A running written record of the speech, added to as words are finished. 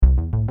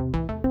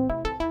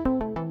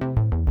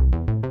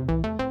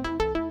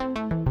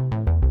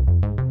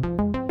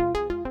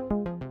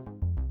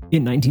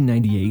In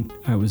 1998,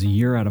 I was a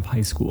year out of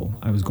high school.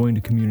 I was going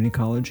to community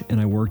college and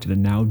I worked at a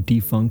now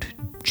defunct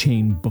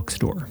chain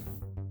bookstore.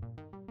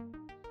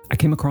 I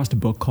came across a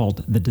book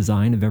called The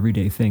Design of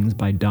Everyday Things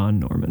by Don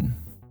Norman.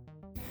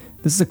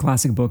 This is a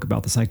classic book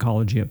about the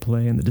psychology at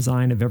play in the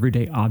design of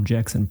everyday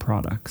objects and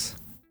products.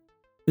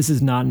 This is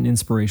not an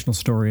inspirational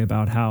story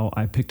about how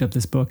I picked up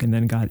this book and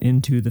then got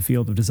into the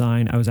field of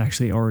design. I was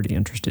actually already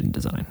interested in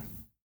design.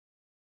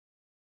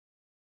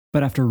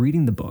 But after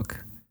reading the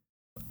book,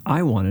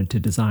 I wanted to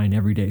design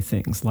everyday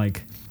things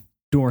like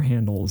door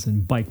handles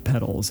and bike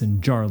pedals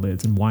and jar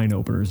lids and wine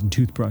openers and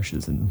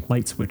toothbrushes and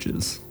light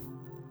switches.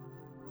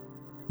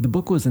 The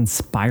book was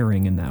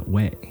inspiring in that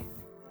way.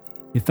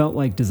 It felt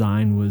like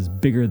design was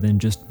bigger than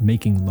just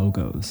making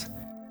logos.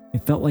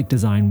 It felt like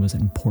design was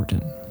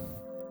important.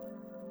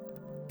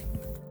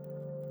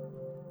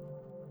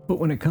 But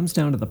when it comes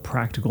down to the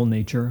practical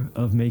nature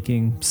of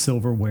making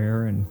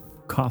silverware and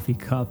coffee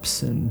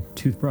cups and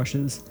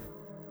toothbrushes,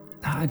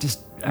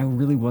 I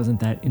really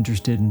wasn't that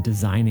interested in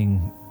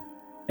designing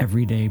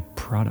everyday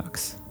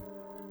products.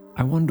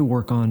 I wanted to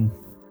work on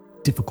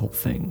difficult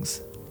things,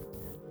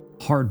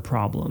 hard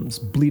problems,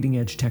 bleeding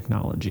edge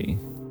technology.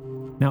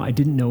 Now, I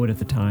didn't know it at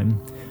the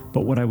time,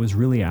 but what I was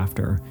really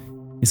after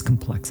is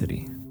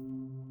complexity.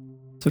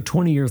 So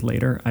 20 years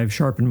later, I've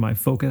sharpened my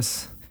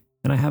focus,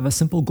 and I have a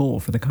simple goal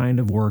for the kind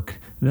of work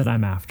that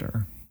I'm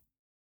after.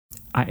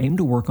 I aim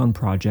to work on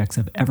projects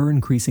of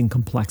ever-increasing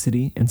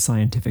complexity and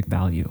scientific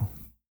value.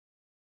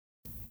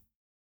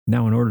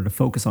 Now, in order to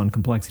focus on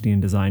complexity in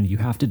design, you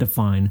have to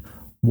define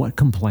what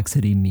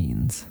complexity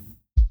means.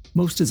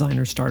 Most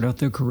designers start out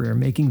their career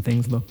making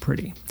things look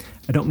pretty.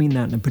 I don't mean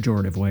that in a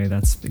pejorative way,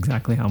 that's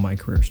exactly how my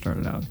career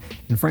started out.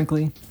 And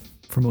frankly,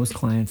 for most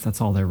clients, that's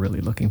all they're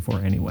really looking for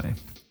anyway.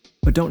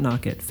 But don't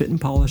knock it. Fit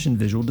and polish in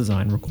visual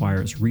design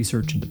requires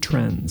research into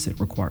trends, it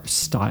requires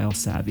style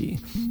savvy,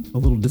 a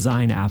little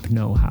design app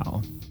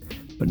know-how.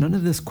 But none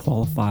of this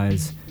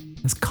qualifies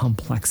as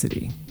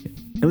complexity,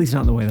 at least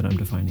not in the way that I'm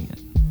defining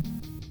it.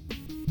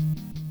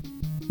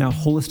 Now,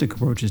 holistic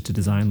approaches to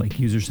design like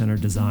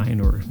user-centered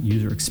design or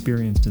user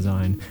experience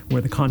design,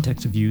 where the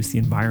context of use, the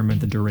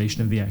environment, the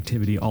duration of the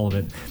activity, all of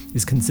it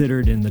is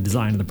considered in the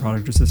design of the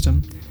product or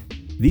system,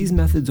 these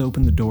methods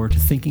open the door to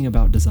thinking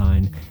about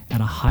design at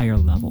a higher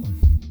level.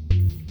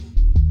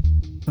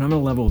 But I'm going to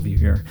level with you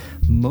here.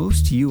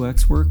 Most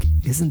UX work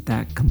isn't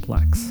that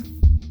complex.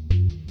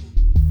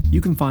 You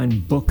can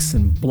find books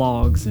and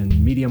blogs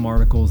and Medium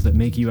articles that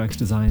make UX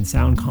design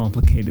sound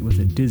complicated with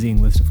a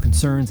dizzying list of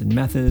concerns and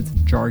methods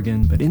and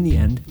jargon, but in the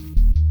end,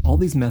 all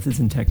these methods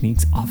and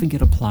techniques often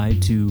get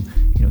applied to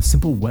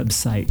simple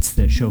websites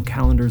that show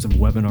calendars of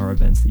webinar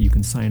events that you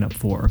can sign up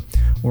for,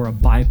 or a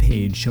buy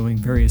page showing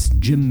various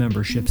gym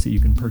memberships that you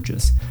can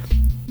purchase,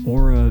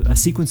 or a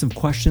sequence of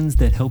questions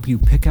that help you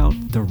pick out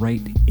the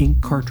right ink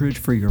cartridge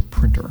for your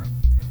printer.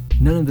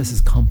 None of this is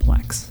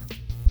complex.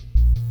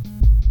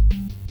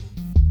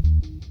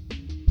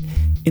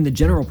 In the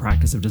general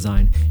practice of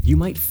design, you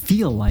might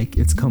feel like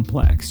it's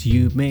complex.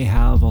 You may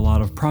have a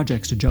lot of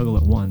projects to juggle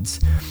at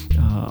once,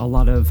 a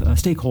lot of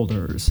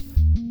stakeholders.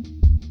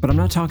 But I'm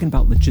not talking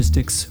about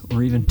logistics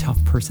or even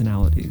tough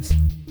personalities.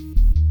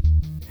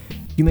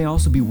 You may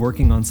also be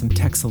working on some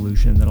tech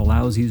solution that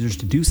allows users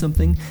to do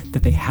something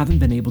that they haven't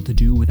been able to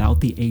do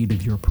without the aid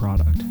of your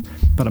product.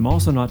 But I'm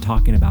also not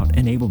talking about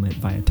enablement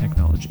via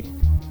technology.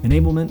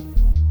 Enablement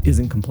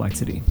isn't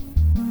complexity.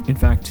 In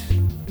fact,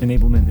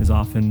 enablement is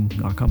often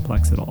not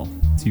complex at all.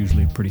 It's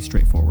usually pretty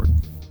straightforward.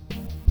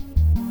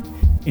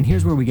 And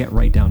here's where we get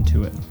right down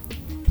to it.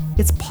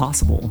 It's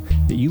possible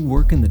that you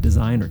work in the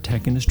design or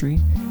tech industry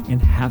and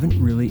haven't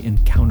really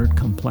encountered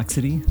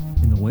complexity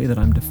in the way that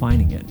I'm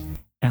defining it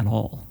at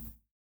all.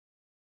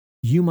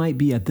 You might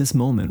be at this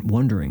moment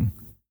wondering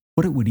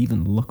what it would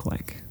even look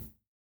like.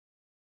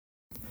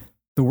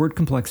 The word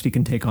complexity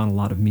can take on a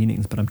lot of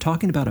meanings, but I'm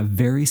talking about a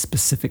very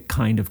specific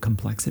kind of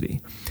complexity.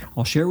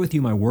 I'll share with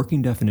you my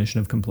working definition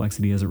of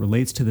complexity as it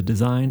relates to the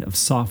design of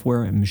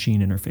software and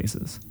machine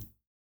interfaces.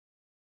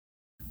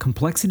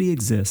 Complexity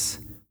exists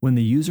when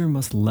the user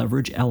must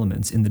leverage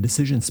elements in the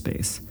decision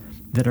space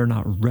that are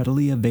not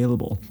readily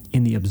available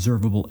in the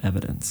observable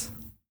evidence.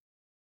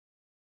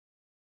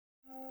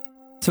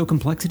 So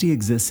complexity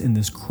exists in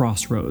this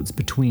crossroads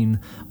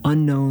between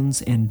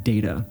unknowns and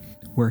data,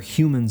 where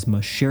humans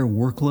must share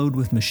workload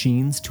with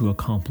machines to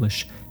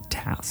accomplish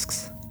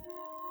tasks.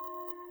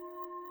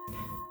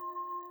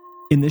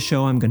 In this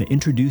show, I'm going to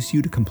introduce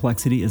you to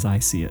complexity as I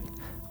see it.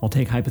 I'll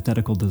take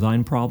hypothetical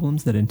design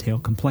problems that entail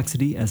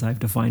complexity as I've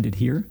defined it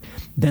here,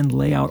 then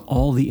lay out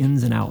all the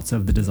ins and outs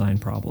of the design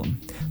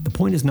problem. The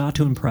point is not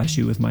to impress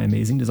you with my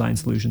amazing design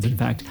solutions. In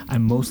fact, I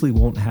mostly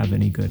won't have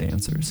any good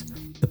answers.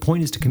 The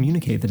point is to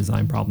communicate the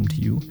design problem to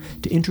you,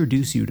 to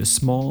introduce you to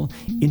small,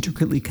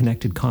 intricately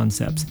connected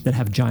concepts that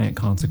have giant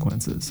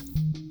consequences,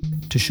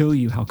 to show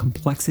you how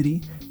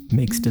complexity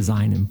makes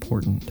design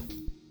important.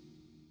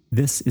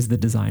 This is the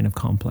design of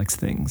complex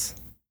things.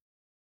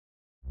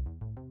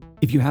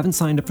 If you haven't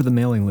signed up for the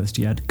mailing list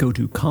yet, go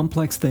to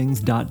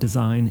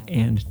complexthings.design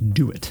and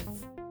do it.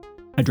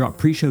 I drop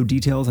pre-show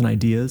details and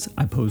ideas,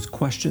 I pose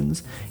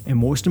questions, and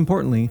most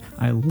importantly,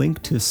 I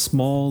link to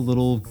small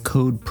little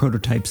code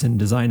prototypes and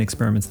design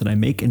experiments that I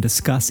make and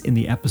discuss in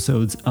the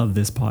episodes of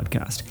this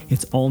podcast.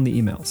 It's all in the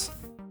emails.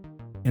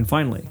 And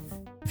finally,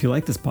 if you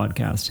like this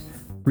podcast,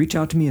 reach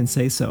out to me and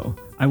say so.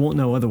 I won't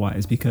know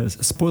otherwise because,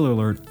 spoiler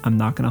alert, I'm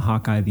not going to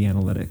Hawkeye the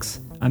analytics.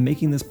 I'm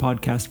making this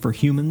podcast for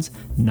humans,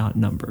 not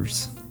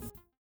numbers.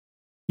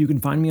 You can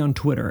find me on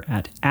Twitter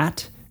at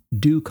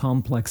Do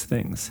Complex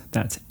Things.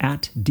 That's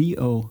at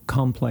DO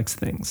Complex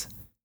Things.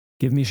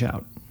 Give me a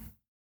shout.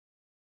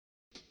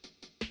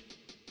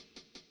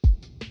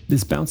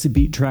 This bouncy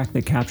beat track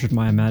that captured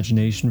my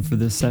imagination for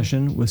this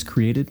session was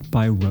created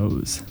by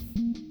Rose.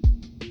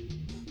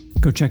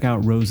 Go check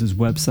out Rose's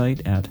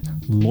website at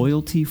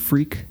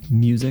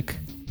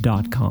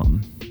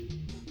loyaltyfreakmusic.com.